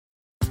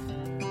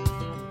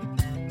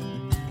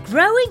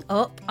Growing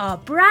Up, our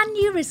brand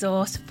new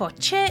resource for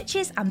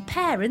churches and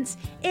parents,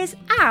 is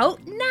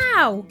out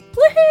now.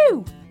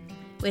 Woohoo!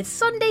 With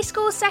Sunday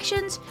school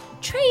sessions,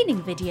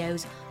 training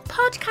videos,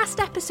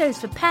 podcast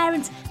episodes for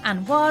parents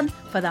and one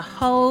for the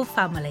whole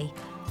family.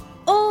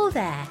 All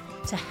there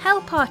to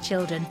help our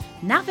children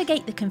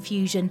navigate the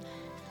confusion,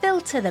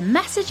 filter the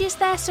messages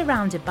they're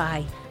surrounded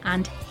by,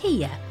 and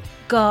hear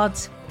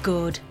God's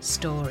good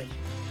story.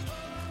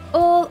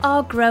 All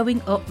our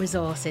Growing Up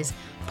resources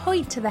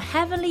point to the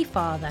Heavenly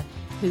Father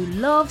who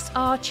loves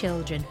our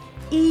children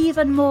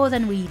even more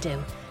than we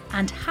do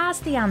and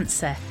has the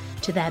answer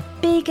to their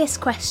biggest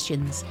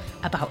questions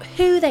about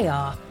who they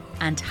are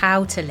and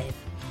how to live.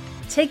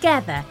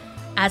 Together,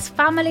 as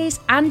families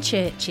and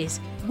churches,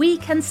 we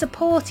can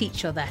support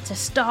each other to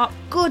start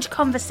good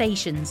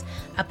conversations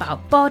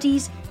about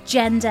bodies,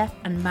 gender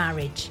and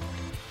marriage,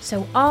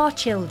 so our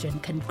children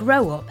can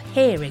grow up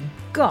hearing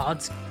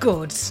God's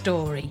good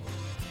story.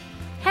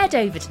 Head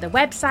over to the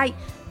website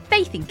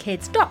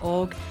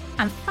faithinkids.org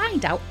and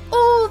find out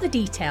all the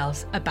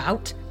details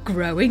about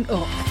Growing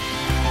Up.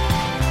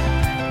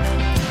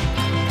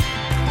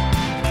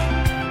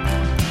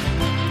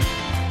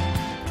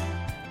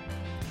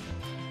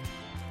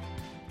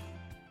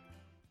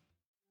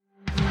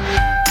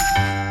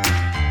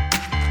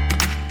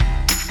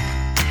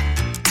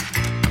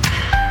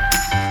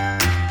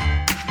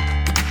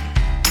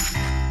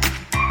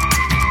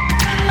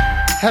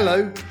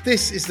 Hello,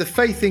 this is the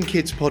Faith in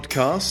Kids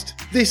podcast.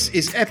 This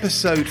is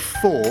episode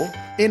 4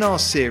 in our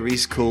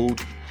series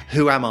called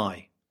Who Am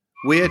I?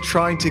 We are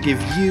trying to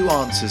give you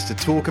answers to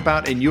talk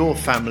about in your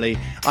family.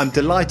 I'm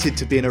delighted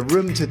to be in a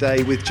room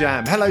today with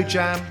Jam. Hello,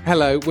 Jam.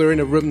 Hello, we're in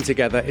a room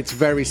together. It's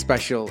very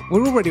special.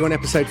 We're already on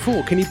episode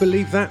 4. Can you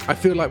believe that? I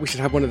feel like we should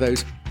have one of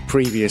those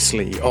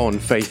previously on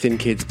Faith in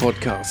Kids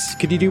podcasts.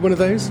 Could you do one of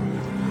those?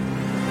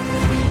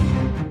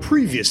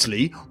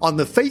 Previously on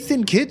the Faith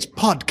in Kids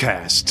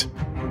podcast.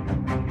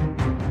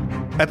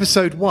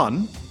 Episode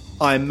 1,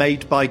 I am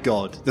made by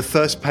God, the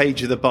first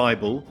page of the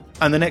Bible,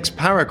 and the next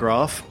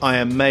paragraph, I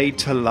am made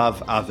to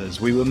love others.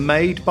 We were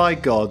made by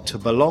God to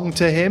belong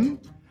to Him,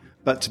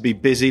 but to be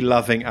busy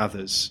loving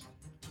others.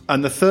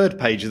 And the third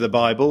page of the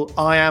Bible,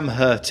 I am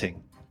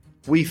hurting.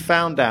 We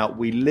found out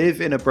we live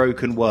in a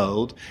broken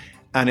world,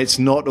 and it's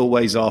not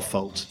always our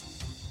fault.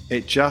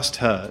 It just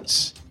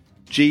hurts.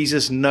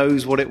 Jesus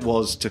knows what it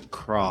was to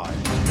cry.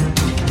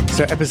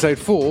 So episode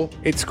 4,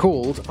 it's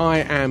called I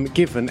Am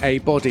Given a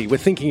Body. We're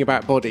thinking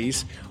about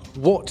bodies.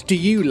 What do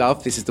you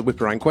love? This is the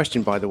whip-around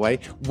question, by the way.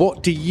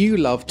 What do you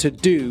love to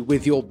do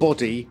with your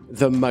body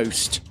the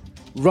most?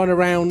 Run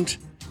around,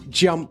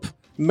 jump,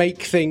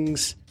 make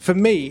things. For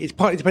me, it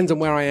partly depends on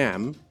where I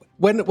am.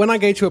 When I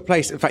go to a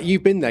place, in fact,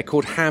 you've been there,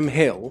 called Ham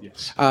Hill,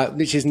 yes.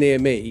 Which is near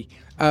me.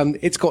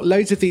 It's got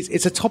loads of these.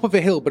 It's a top of a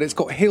hill, but it's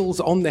got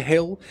hills on the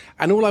hill.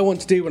 And all I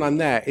want to do when I'm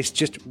there is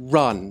just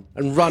run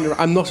and run.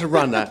 I'm not a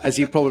runner, as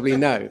you probably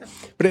know.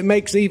 But it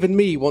makes even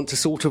me want to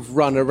sort of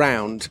run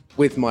around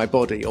with my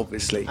body,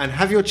 obviously. And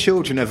have your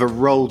children ever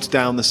rolled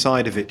down the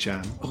side of it,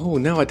 Jan? Oh,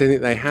 no, I don't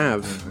think they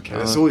have. Okay,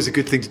 that's always a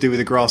good thing to do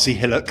with a grassy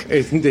hillock.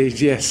 Indeed,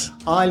 yes.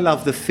 I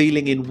love the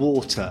feeling in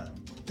water.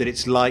 That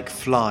it's like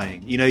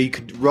flying. You know, you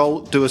could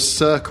do a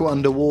circle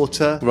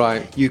underwater.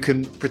 Right. You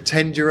can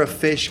pretend you're a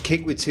fish,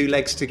 kick with 2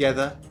 legs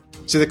together.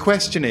 So the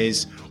question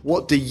is,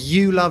 what do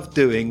you love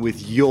doing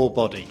with your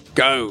body?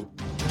 Go.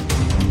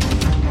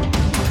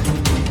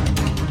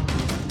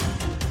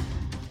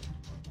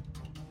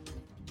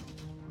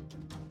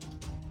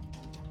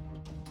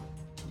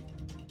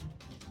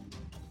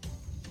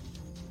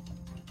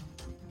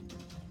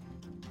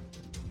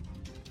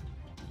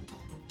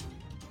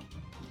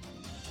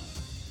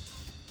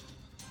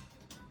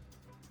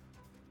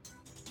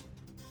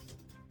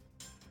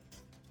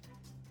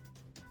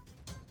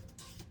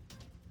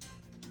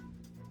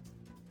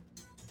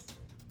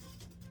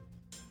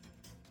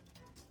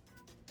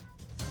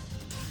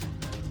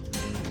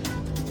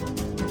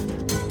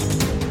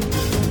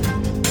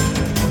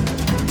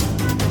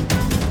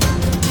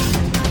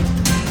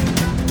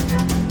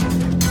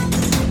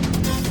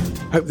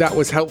 Hope that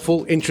was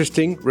helpful,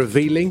 interesting,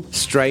 revealing,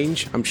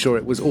 strange. I'm sure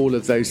it was all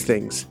of those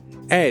things.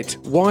 Ed,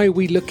 why are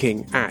we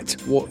looking at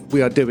what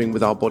we are doing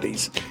with our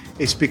bodies?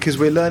 It's because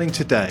we're learning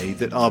today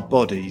that our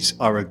bodies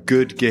are a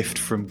good gift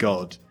from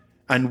God.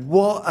 And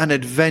what an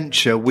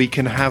adventure we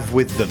can have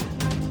with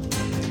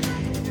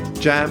them.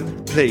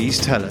 Jam, please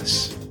tell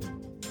us.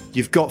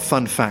 You've got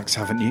fun facts,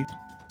 haven't you?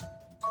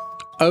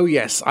 Oh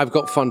yes, I've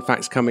got fun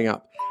facts coming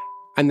up.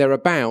 And they're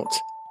about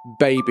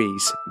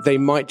babies. They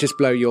might just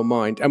blow your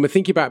mind. And we're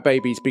thinking about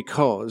babies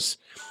because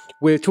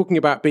we're talking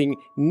about being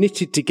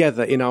knitted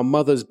together in our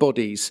mother's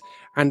bodies.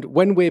 And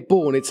when we're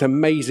born, it's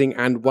amazing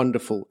and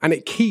wonderful. And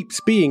it keeps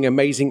being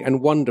amazing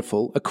and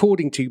wonderful,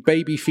 according to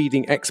baby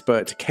feeding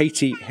expert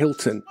Katie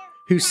Hilton,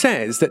 who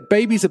says that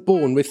babies are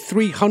born with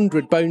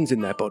 300 bones in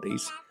their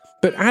bodies,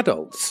 but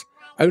adults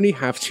only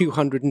have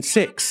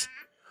 206.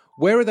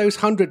 Where are those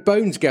 100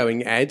 bones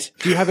going, Ed?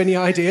 Do you have any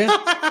idea?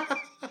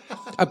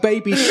 A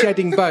baby's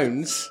shedding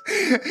bones.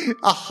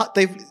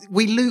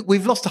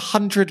 We've lost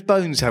 100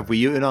 bones, have we?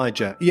 You and I,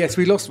 Jack? Yes,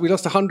 we lost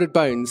 100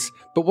 bones.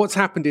 But what's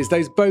happened is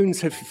those bones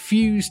have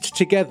fused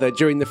together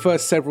during the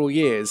first several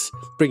years,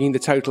 bringing the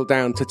total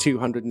down to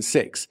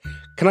 206.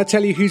 Can I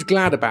tell you who's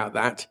glad about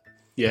that?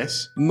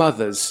 Yes.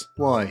 Mothers.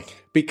 Why?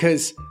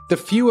 Because the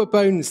fewer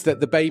bones that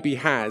the baby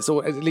has,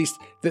 or at least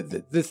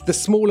the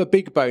smaller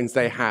big bones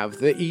they have,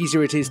 the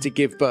easier it is to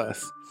give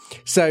birth.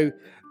 So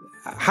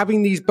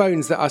having these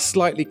bones that are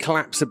slightly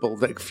collapsible,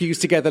 that fuse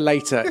together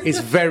later, is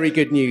very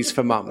good news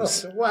for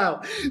mums. Oh,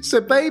 wow. So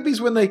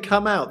babies, when they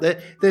come out,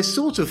 they're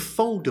sort of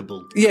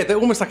foldable. Yeah, they're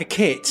almost like a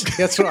kit.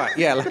 That's right.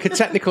 Yeah, like a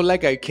technical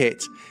Lego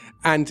kit.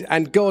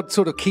 And God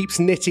sort of keeps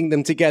knitting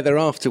them together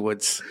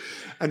afterwards.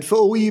 And for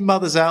all you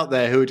mothers out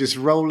there who are just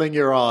rolling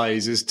your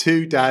eyes as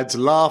two dads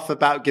laugh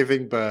about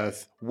giving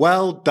birth,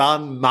 well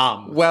done,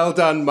 mum. Well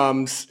done,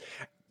 mums.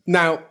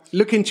 Now,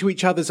 look into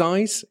each other's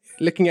eyes.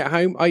 Looking at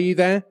home, are you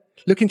there?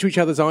 Look into each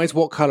other's eyes.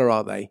 What colour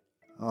are they?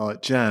 Oh,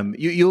 Jam,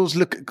 yours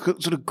look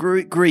sort of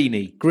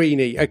greeny.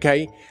 Greeny,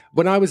 okay.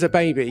 When I was a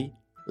baby,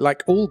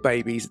 like all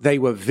babies, they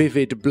were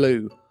vivid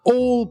blue.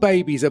 All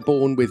babies are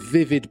born with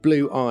vivid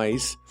blue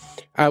eyes,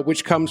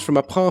 which comes from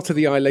a part of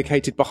the eye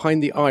located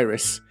behind the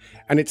iris.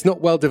 And it's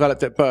not well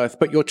developed at birth,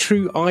 but your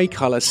true eye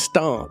colour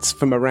starts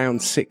from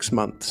around 6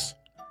 months.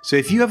 So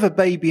if you have a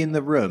baby in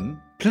the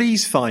room,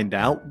 please find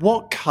out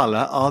what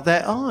colour are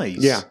their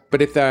eyes. Yeah,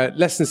 but if they're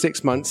less than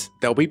 6 months,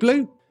 they'll be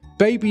blue.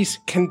 Babies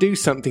can do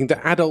something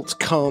that adults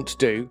can't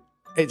do.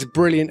 It's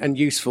brilliant and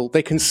useful.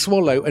 They can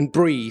swallow and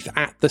breathe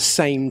at the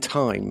same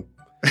time.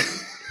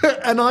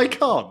 And I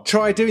can't.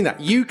 Try doing that.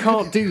 You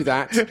can't do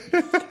that.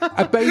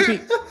 A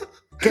baby...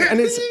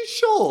 And it's, are you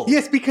sure?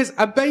 Yes, because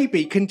a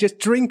baby can just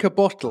drink a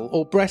bottle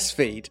or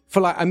breastfeed for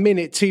like a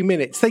minute, 2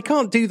 minutes. They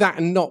can't do that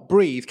and not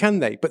breathe,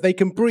 can they? But they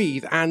can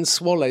breathe and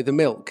swallow the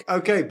milk.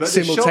 Okay, but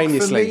simultaneously.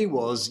 The shock for me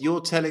was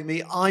you're telling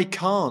me I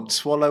can't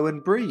swallow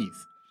and breathe.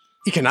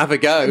 You can have a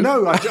go.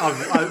 No,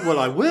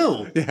 I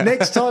will. Yeah.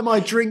 Next time I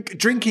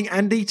drinking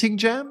and eating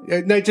jam?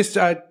 No, just,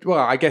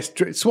 I guess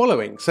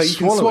swallowing. So you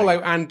can swallow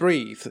and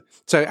breathe.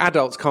 So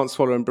adults can't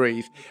swallow and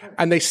breathe.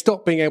 And they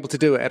stop being able to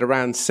do it at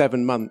around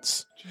 7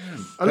 months.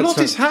 A lot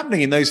is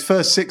happening in those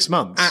first 6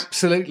 months.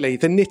 Absolutely.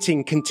 The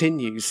knitting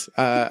continues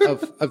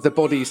of the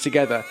bodies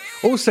together.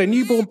 Also,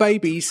 newborn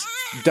babies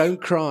don't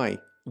cry.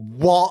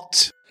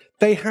 What?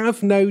 They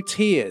have no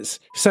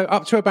tears. So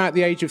up to about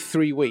the age of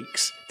 3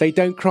 weeks, they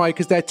don't cry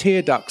because their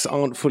tear ducts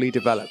aren't fully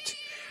developed.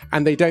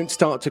 And they don't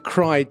start to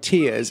cry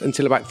tears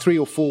until about 3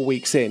 or 4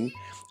 weeks in.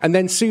 And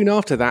then soon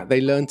after that,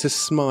 they learn to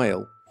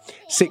smile.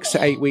 6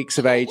 to 8 weeks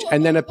of age.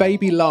 And then a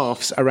baby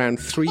laughs around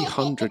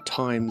 300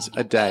 times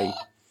a day.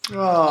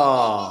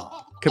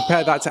 Oh.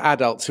 Compare that to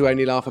adults who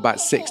only laugh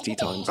about 60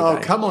 times a day. Oh,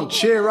 come on,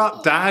 cheer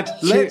up, Dad.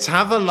 Let's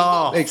have a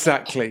laugh.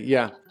 Exactly,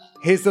 yeah.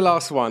 Here's the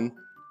last one.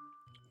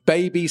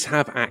 Babies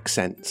have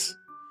accents.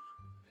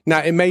 Now,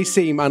 it may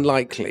seem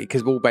unlikely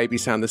because all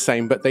babies sound the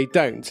same, but they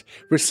don't.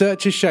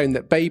 Research has shown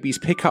that babies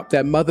pick up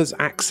their mother's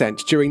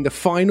accent during the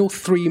final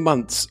 3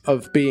 months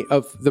of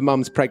the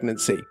mum's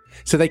pregnancy.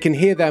 So they can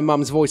hear their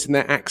mum's voice in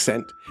their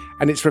accent,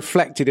 and it's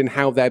reflected in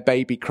how their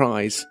baby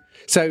cries.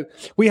 So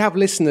we have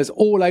listeners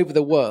all over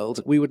the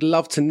world. We would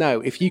love to know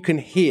if you can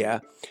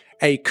hear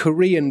a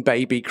Korean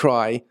baby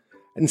cry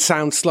and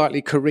sound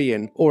slightly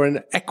Korean, or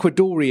an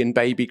Ecuadorian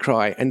baby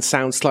cry and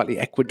sound slightly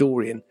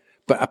Ecuadorian.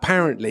 But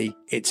apparently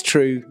it's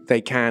true. They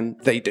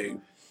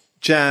do.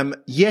 Jam,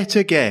 yet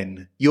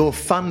again, your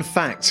fun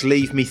facts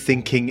leave me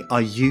thinking,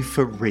 are you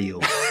for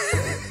real?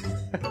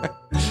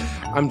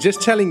 I'm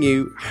just telling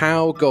you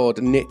how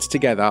God knits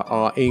together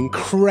our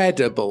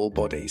incredible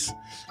bodies.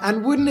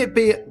 And wouldn't it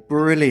be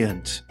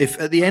brilliant if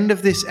at the end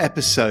of this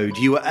episode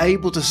you were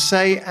able to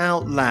say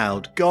out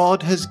loud,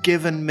 God has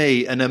given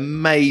me an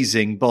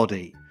amazing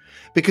body?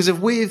 Because if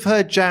we've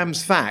heard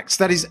Jam's facts,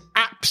 that is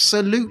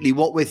absolutely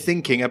what we're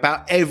thinking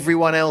about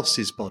everyone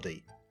else's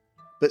body.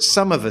 But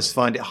some of us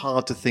find it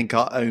hard to think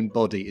our own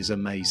body is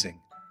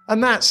amazing.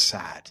 And that's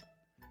sad.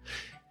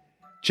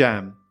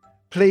 Jam,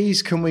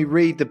 please can we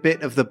read the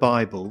bit of the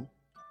Bible?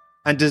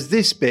 And does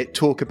this bit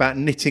talk about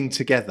knitting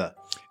together?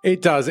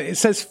 It does. It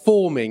says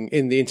forming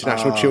in the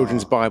International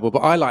Children's Bible, but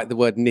I like the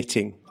word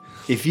knitting.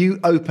 If you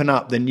open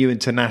up the New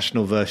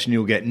International Version,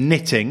 you'll get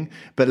knitting,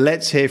 but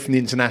let's hear from the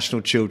International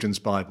Children's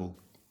Bible.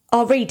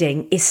 Our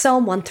reading is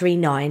Psalm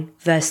 139,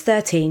 verse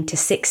 13 to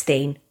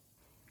 16.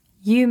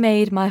 You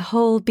made my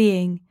whole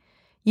being.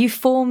 You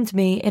formed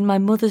me in my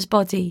mother's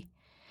body.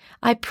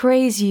 I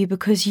praise you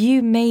because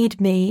you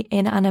made me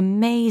in an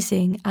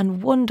amazing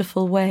and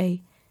wonderful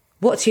way.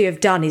 What you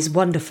have done is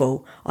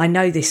wonderful. I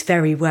know this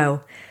very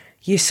well.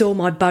 You saw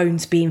my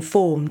bones being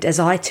formed as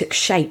I took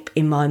shape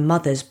in my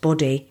mother's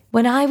body.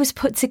 When I was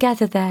put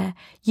together there,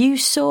 you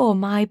saw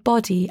my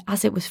body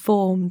as it was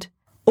formed.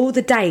 All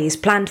the days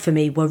planned for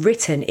me were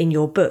written in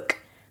your book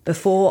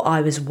before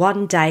I was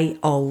 1 day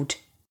old.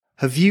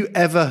 Have you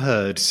ever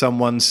heard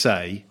someone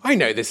say, I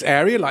know this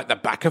area like the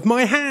back of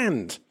my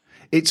hand?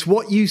 It's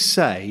what you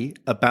say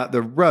about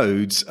the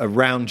roads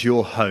around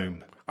your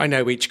home. I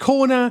know each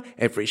corner,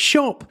 every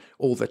shop,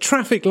 all the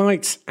traffic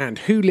lights, and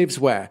who lives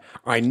where.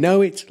 I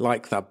know it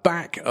like the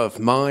back of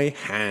my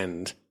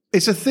hand.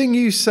 It's a thing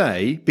you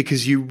say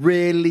because you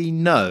really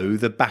know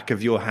the back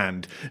of your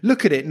hand.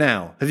 Look at it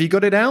now. Have you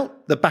got it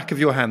out? The back of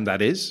your hand,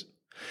 that is.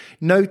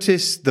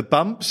 Notice the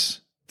bumps,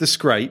 the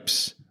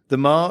scrapes, the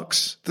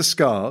marks, the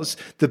scars,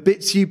 the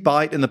bits you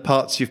bite and the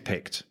parts you've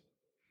picked.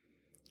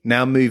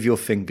 Now move your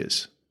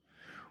fingers.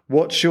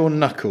 Watch your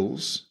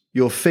knuckles,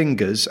 your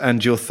fingers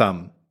and your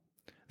thumb.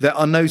 There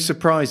are no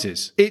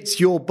surprises. It's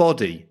your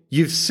body.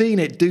 You've seen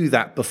it do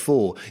that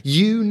before.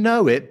 You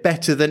know it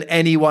better than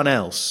anyone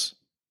else.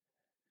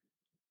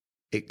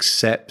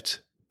 Except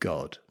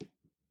God.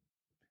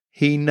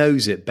 He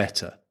knows it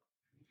better.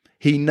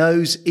 He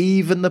knows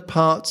even the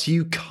parts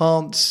you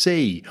can't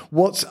see,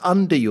 what's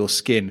under your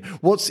skin,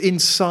 what's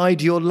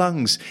inside your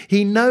lungs.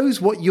 He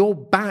knows what your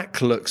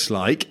back looks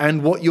like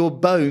and what your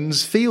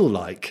bones feel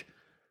like.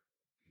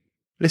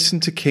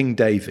 Listen to King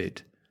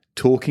David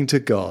talking to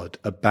God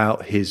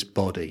about his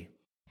body.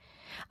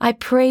 I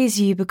praise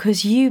you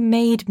because you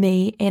made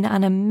me in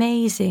an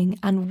amazing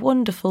and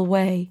wonderful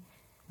way.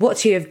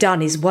 What you have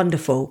done is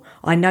wonderful.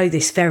 I know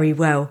this very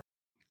well.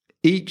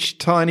 Each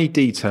tiny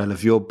detail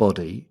of your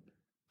body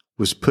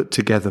was put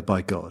together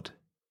by God.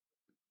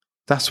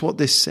 That's what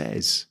this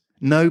says.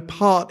 No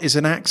part is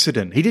an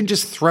accident. He didn't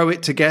just throw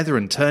it together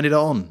and turn it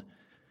on.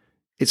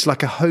 It's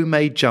like a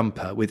homemade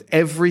jumper with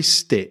every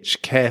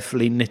stitch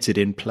carefully knitted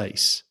in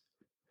place.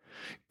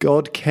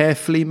 God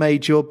carefully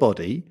made your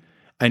body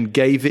and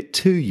gave it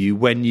to you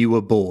when you were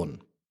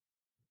born.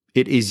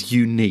 It is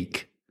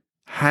unique.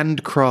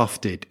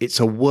 Handcrafted, it's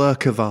a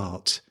work of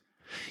art.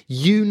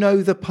 You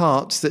know the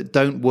parts that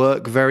don't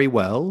work very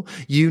well.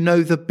 You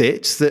know the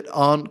bits that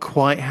aren't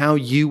quite how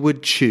you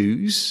would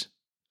choose.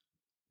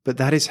 But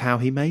that is how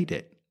he made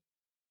it.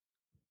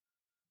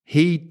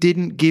 He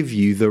didn't give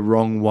you the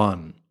wrong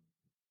one.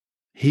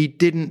 He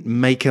didn't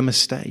make a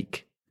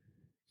mistake.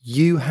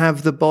 You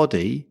have the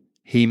body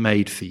he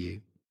made for you.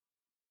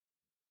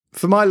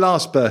 For my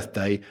last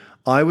birthday,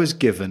 I was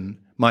given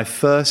my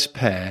first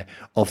pair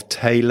of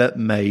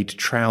tailor-made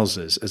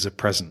trousers as a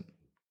present.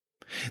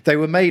 They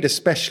were made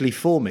especially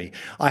for me.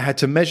 I had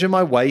to measure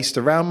my waist,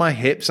 around my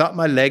hips, up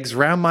my legs,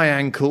 round my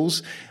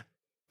ankles,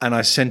 and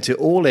I sent it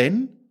all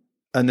in,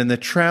 and then the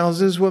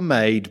trousers were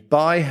made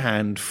by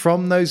hand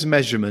from those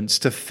measurements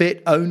to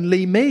fit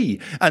only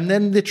me. And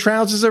then the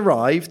trousers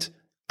arrived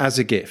as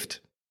a gift.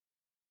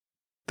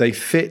 They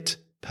fit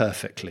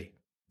perfectly.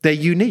 They're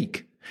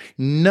unique.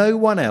 No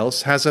one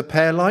else has a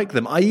pair like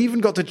them. I even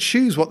got to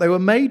choose what they were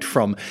made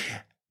from.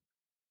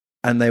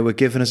 And they were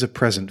given as a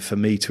present for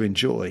me to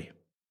enjoy.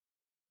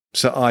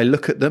 So I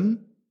look at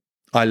them,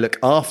 I look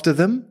after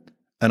them,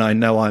 and I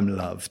know I'm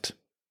loved.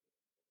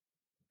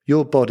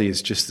 Your body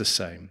is just the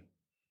same.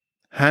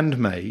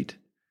 Handmade,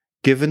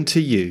 given to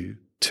you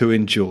to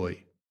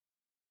enjoy.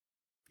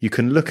 You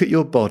can look at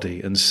your body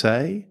and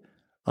say,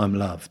 I'm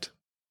loved.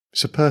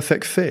 It's a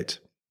perfect fit.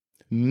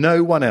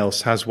 No one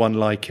else has one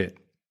like it.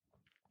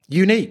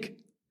 Unique.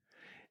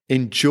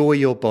 Enjoy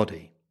your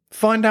body.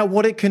 Find out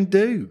what it can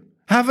do.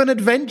 Have an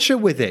adventure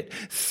with it.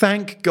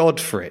 Thank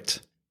God for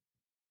it.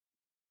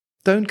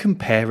 Don't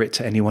compare it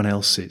to anyone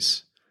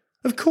else's.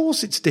 Of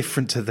course it's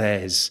different to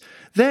theirs.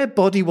 Their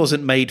body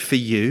wasn't made for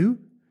you.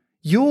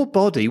 Your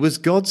body was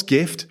God's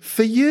gift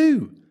for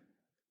you.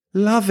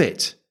 Love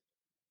it,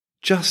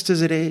 just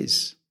as it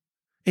is.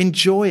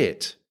 Enjoy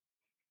it.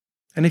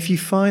 And if you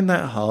find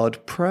that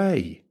hard,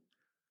 pray.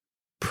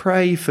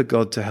 Pray for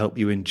God to help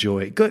you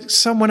enjoy it. Get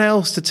someone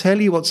else to tell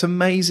you what's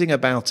amazing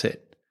about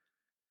it.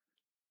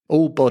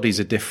 All bodies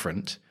are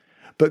different,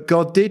 but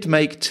God did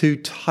make two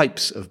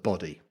types of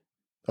body.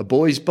 A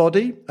boy's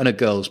body and a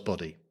girl's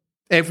body.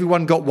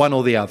 Everyone got one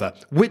or the other.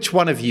 Which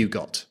one have you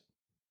got?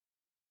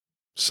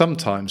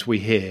 Sometimes we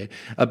hear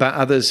about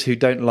others who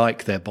don't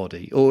like their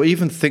body or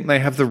even think they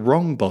have the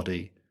wrong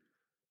body.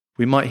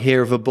 We might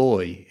hear of a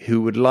boy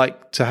who would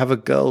like to have a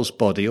girl's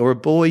body or a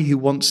boy who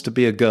wants to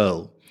be a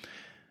girl.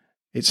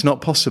 It's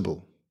not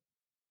possible.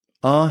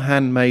 Our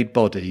handmade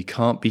body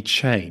can't be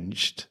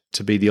changed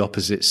to be the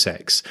opposite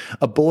sex.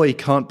 A boy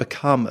can't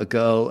become a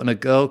girl and a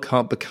girl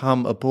can't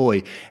become a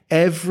boy.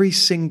 Every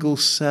single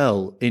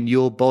cell in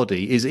your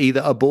body is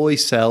either a boy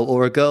cell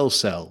or a girl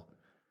cell.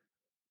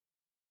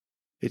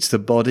 It's the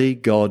body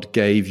God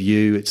gave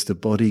you. It's the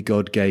body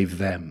God gave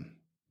them.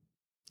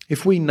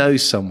 If we know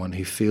someone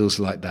who feels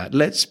like that,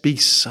 let's be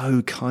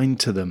so kind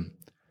to them.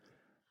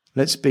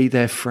 Let's be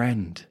their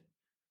friend.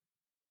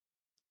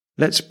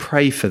 Let's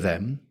pray for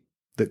them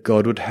that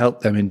God would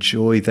help them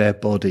enjoy their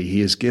body He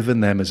has given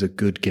them as a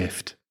good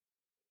gift.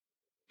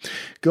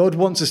 God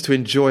wants us to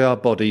enjoy our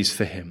bodies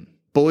for Him.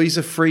 Boys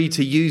are free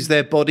to use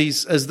their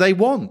bodies as they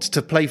want,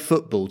 to play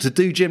football, to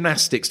do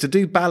gymnastics, to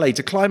do ballet,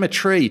 to climb a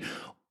tree,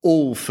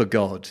 all for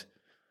God.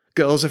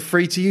 Girls are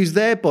free to use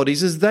their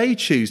bodies as they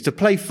choose, to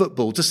play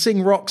football, to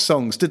sing rock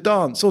songs, to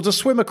dance, or to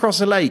swim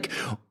across a lake,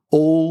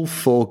 all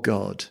for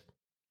God.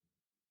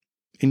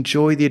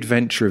 Enjoy the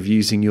adventure of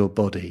using your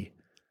body,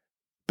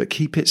 but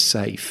keep it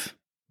safe.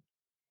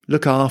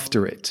 Look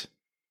after it.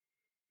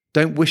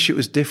 Don't wish it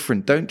was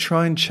different. Don't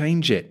try and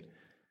change it.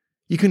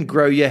 You can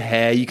grow your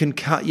hair, you can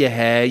cut your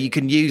hair, you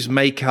can use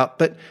makeup,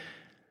 but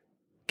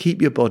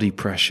keep your body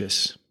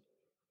precious.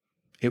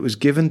 It was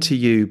given to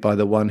you by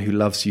the one who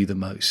loves you the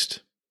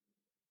most.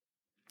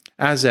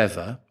 As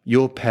ever,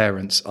 your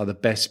parents are the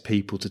best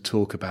people to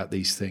talk about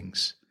these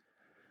things.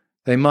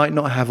 They might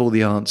not have all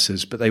the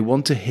answers, but they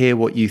want to hear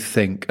what you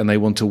think and they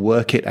want to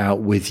work it out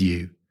with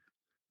you.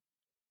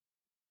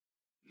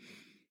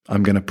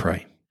 I'm going to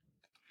pray.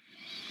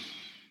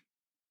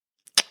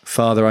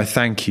 Father, I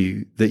thank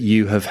you that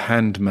you have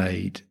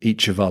handmade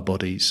each of our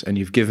bodies and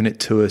you've given it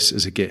to us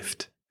as a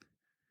gift.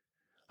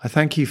 I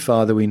thank you,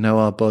 Father, we know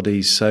our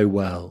bodies so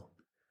well.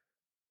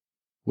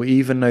 We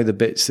even know the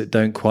bits that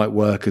don't quite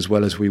work as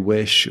well as we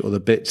wish, or the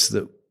bits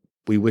that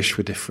we wish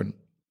were different.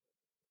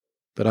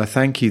 But I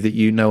thank you that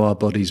you know our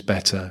bodies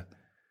better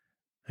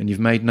and you've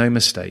made no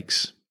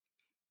mistakes.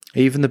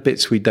 Even the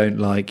bits we don't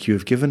like, you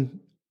have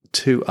given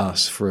to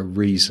us for a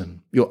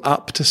reason. You're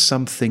up to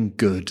something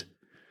good.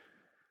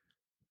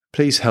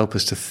 Please help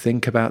us to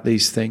think about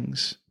these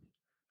things.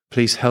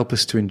 Please help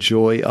us to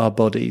enjoy our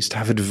bodies, to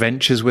have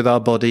adventures with our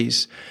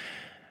bodies,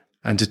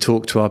 and to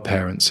talk to our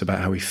parents about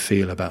how we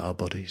feel about our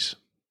bodies.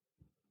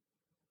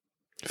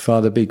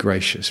 Father, be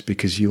gracious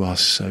because you are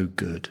so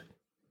good.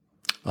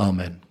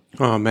 Amen.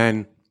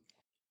 Amen.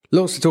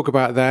 Lots to talk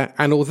about there.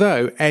 And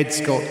although Ed's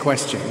got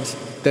questions,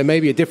 there may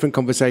be a different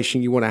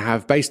conversation you want to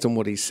have based on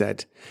what he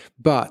said.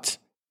 But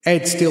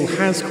Ed still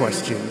has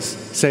questions.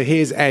 So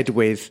here's Ed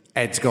with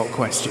Ed's got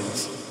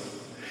questions.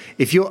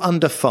 If you're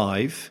under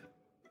 5,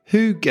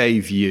 who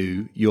gave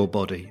you your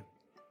body?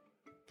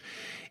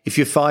 If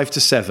you're 5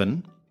 to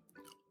 7,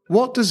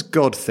 what does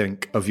God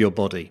think of your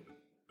body?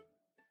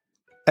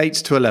 8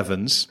 to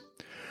 11s,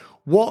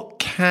 what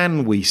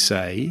can we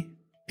say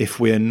if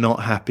we are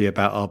not happy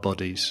about our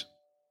bodies?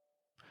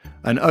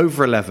 And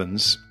over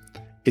 11s,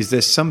 is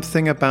there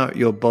something about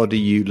your body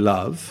you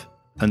love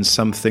and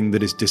something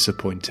that is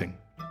disappointing?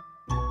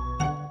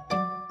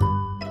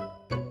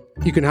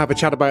 You can have a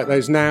chat about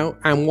those now,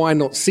 and why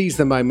not seize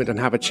the moment and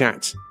have a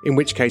chat, in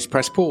which case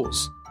press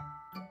pause.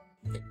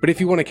 But if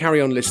you want to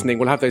carry on listening,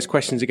 we'll have those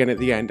questions again at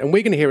the end. And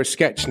we're going to hear a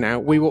sketch now.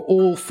 We were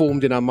all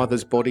formed in our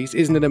mother's bodies.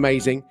 Isn't it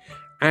amazing?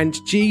 And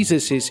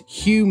Jesus'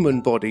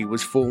 human body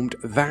was formed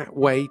that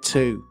way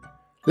too.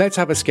 Let's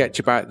have a sketch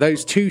about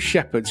those 2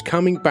 shepherds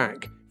coming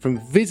back from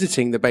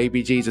visiting the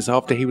baby Jesus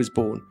after he was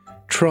born,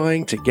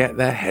 trying to get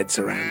their heads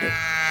around it.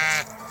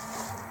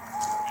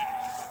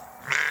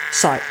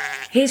 So,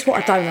 here's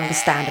what I don't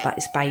understand about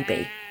this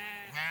baby.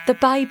 The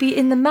baby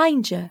in the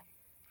manger.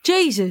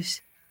 Jesus,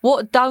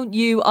 what don't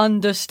you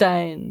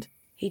understand?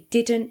 He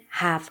didn't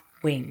have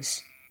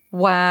wings.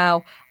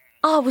 Wow,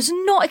 I was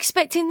not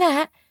expecting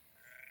that.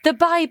 The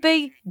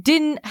baby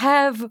didn't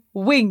have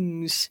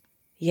wings.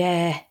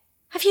 Yeah.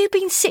 Have you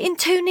been sitting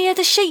too near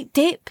the sheep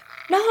dip?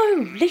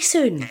 No,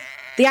 listen.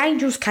 The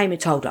angels came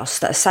and told us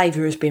that a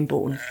saviour has been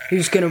born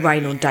who's going to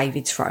reign on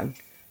David's throne.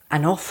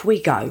 And off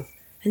we go.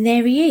 And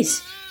there he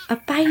is, a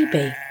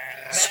baby,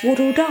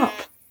 swaddled up.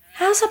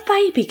 How's a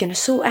baby going to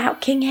sort out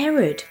King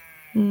Herod?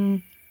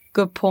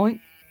 Good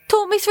point.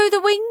 Talk me through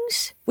the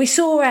wings. We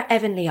saw a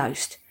heavenly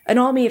host, an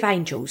army of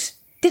angels.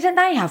 Didn't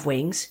they have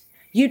wings?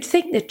 You'd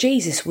think that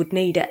Jesus would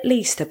need at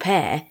least a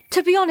pair.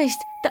 To be honest,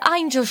 the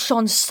angels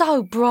shone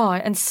so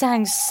bright and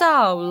sang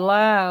so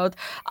loud,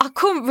 I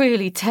couldn't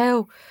really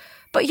tell.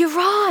 But you're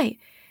right,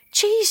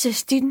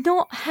 Jesus did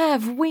not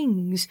have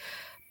wings.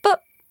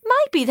 But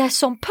maybe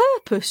that's on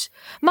purpose.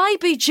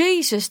 Maybe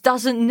Jesus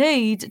doesn't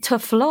need to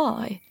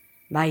fly.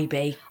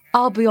 Maybe.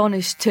 I'll be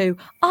honest too,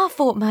 I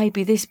thought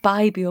maybe this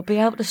baby will be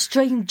able to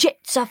stream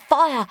jets of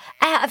fire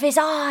out of his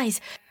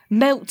eyes.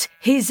 Melt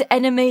his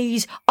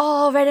enemies,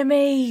 our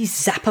enemies.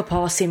 Zap a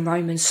passing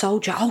Roman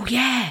soldier. Oh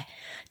yeah.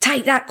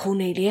 Take that,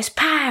 Cornelius.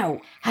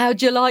 Pow.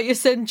 How'd you like your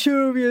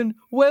centurion?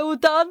 Well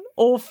done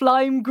or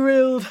flame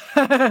grilled?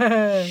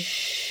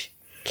 Shh.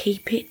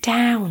 Keep it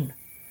down.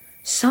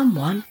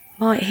 Someone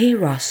might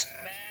hear us.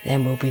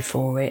 Then we'll be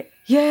for it.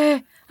 Yeah,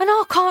 and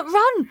I can't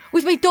run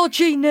with me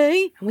dodgy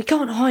knee. And we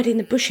can't hide in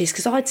the bushes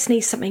because I'd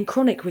sneeze something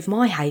chronic with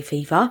my hay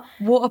fever.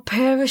 What a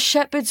pair of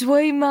shepherds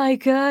we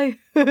make, eh?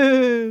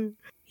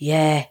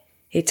 Yeah,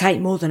 it'd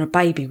take more than a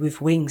baby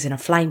with wings and a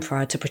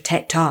flamethrower to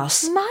protect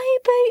us.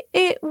 Maybe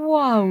it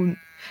won't.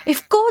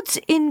 If God's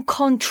in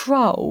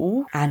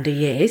control... And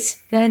he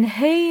is. Then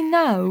he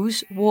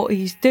knows what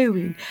he's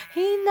doing.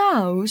 He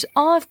knows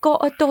I've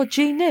got a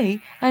dodgy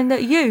knee and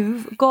that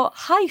you've got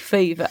hay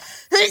fever.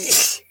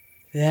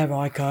 There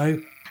I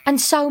go. And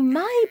so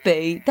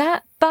maybe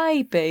that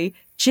baby,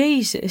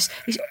 Jesus,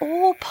 is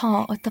all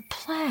part of the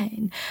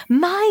plan.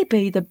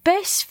 Maybe the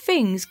best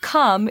things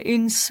come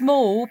in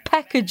small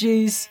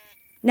packages.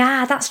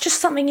 Nah, that's just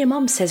something your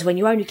mum says when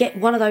you only get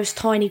one of those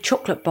tiny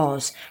chocolate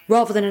bars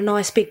rather than a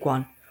nice big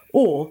one.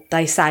 Or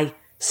they say,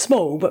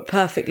 small but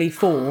perfectly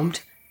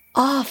formed.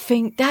 I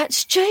think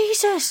that's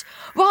Jesus.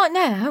 Right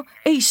now,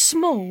 he's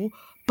small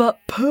but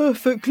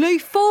perfectly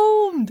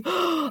formed.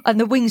 And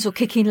the wings will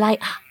kick in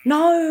later.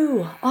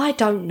 No, I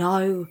don't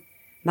know.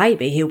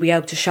 Maybe he'll be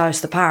able to show us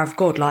the power of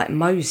God like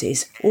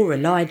Moses or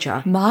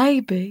Elijah.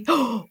 Maybe.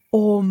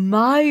 Or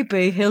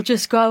maybe he'll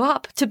just grow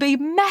up to be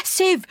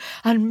massive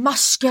and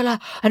muscular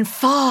and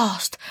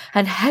fast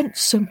and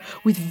handsome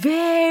with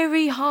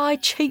very high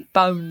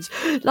cheekbones,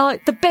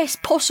 like the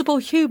best possible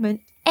human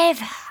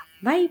ever.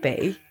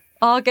 Maybe.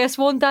 I guess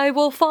one day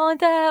we'll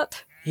find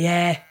out.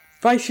 Yeah,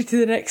 race you to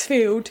the next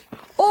field.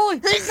 Oi,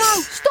 no,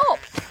 stop!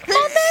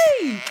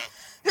 Mummy!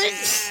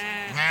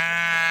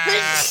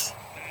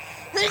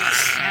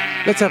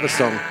 Let's have a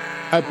song.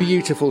 A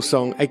beautiful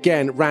song.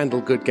 Again,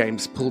 Randall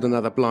Goodgames pulled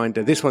another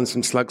blinder. This one's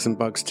from Slugs and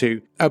Bugs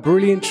too. A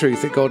brilliant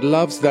truth that God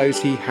loves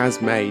those he has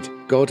made.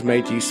 God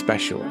made you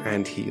special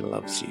and he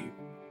loves you.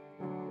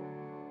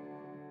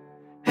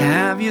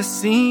 Have you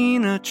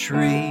seen a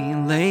tree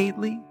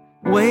lately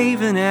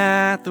waving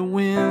at the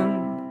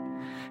wind?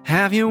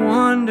 Have you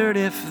wondered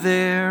if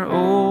they're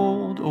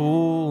old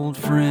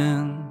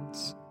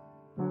friends?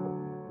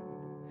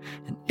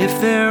 And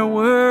if there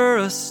were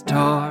a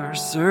star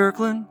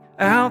circling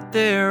out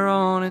there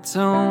on its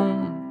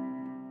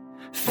own,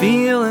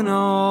 feeling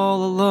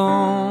all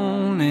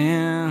alone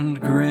and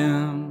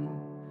grim,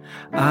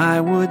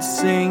 I would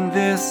sing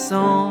this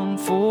song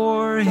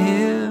for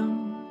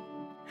him.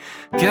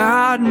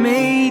 God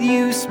made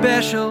you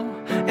special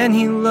and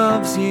he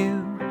loves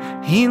you,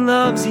 he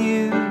loves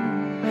you.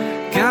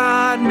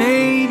 God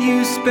made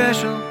you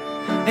special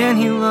and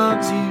he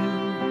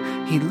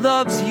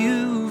loves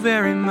you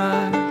very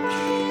much.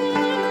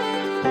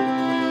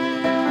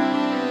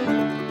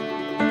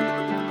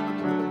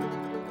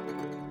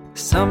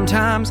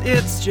 Sometimes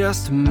it's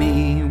just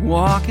me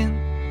walking,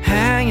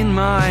 hanging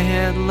my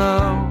head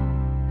low,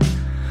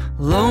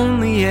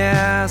 lonely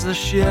as a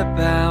ship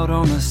out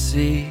on the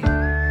sea.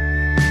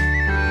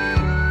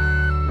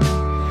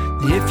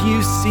 If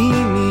you see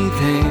me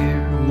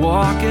there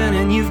walking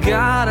and you've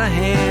got a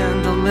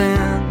hand to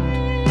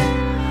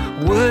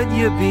lend, would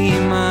you be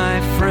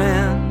my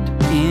friend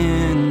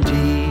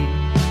indeed?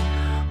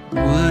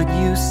 Would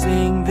you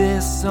sing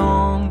this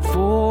song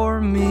for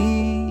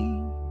me?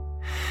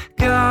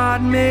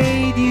 God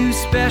made you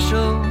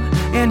special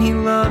and he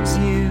loves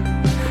you,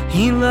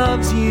 he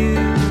loves you.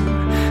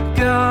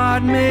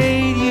 God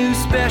made you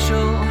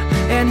special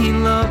and he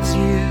loves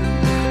you,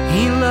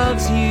 he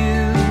loves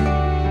you.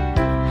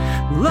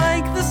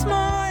 Like the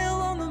smile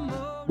on the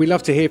moon. We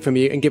love to hear from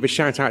you and give a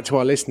shout out to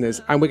our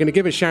listeners, and we're going to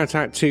give a shout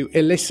out to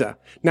Alyssa.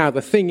 Now,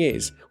 the thing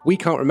is, we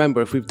can't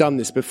remember if we've done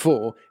this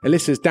before.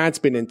 Alyssa's dad's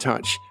been in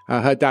touch,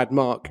 her dad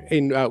Mark,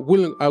 in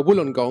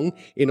Wollongong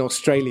in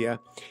Australia.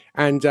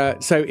 And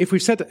so if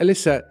we've said,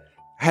 Alyssa,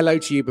 hello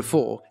to you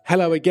before,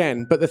 hello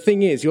again. But the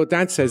thing is, your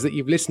dad says that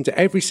you've listened to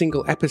every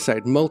single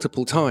episode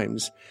multiple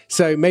times.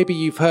 So maybe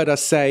you've heard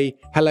us say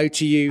hello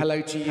to you,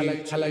 hello to you, hello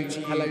to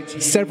you, hello to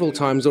you, several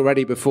times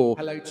already before.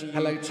 Hello to you,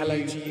 hello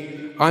to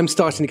you. I'm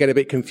starting to get a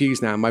bit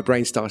confused now. My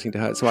brain's starting to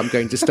hurt, so I'm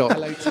going to stop.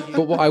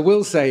 But what I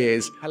will say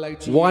is,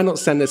 why not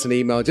send us an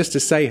email just to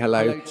say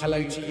hello?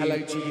 Hello to you, hello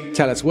to you.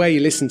 Tell us where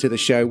you listen to the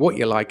show, what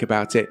you like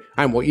about it,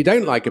 and what you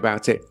don't like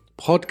about it.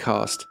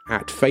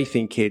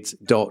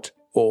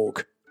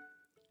 podcast@faithinkids.org.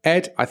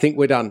 Ed, I think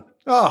we're done.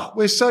 Oh,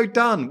 we're so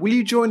done. Will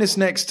you join us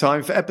next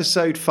time for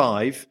episode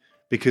 5?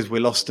 Because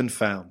we're lost and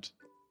found.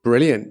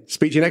 Brilliant.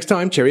 Speak to you next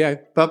time. Cheerio.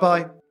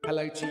 Bye-bye.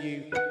 Hello to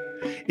you.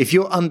 If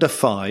you're under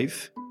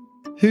 5,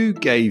 who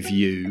gave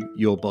you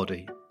your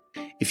body?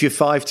 If you're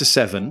 5 to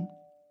 7,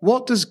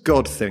 what does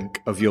God think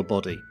of your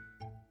body?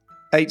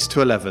 8s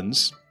to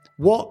 11s,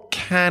 what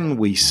can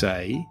we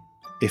say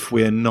if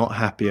we're not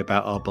happy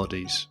about our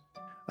bodies?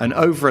 And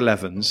over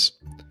 11s,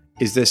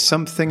 is there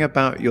something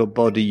about your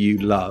body you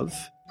love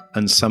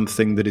and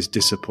something that is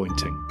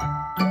disappointing?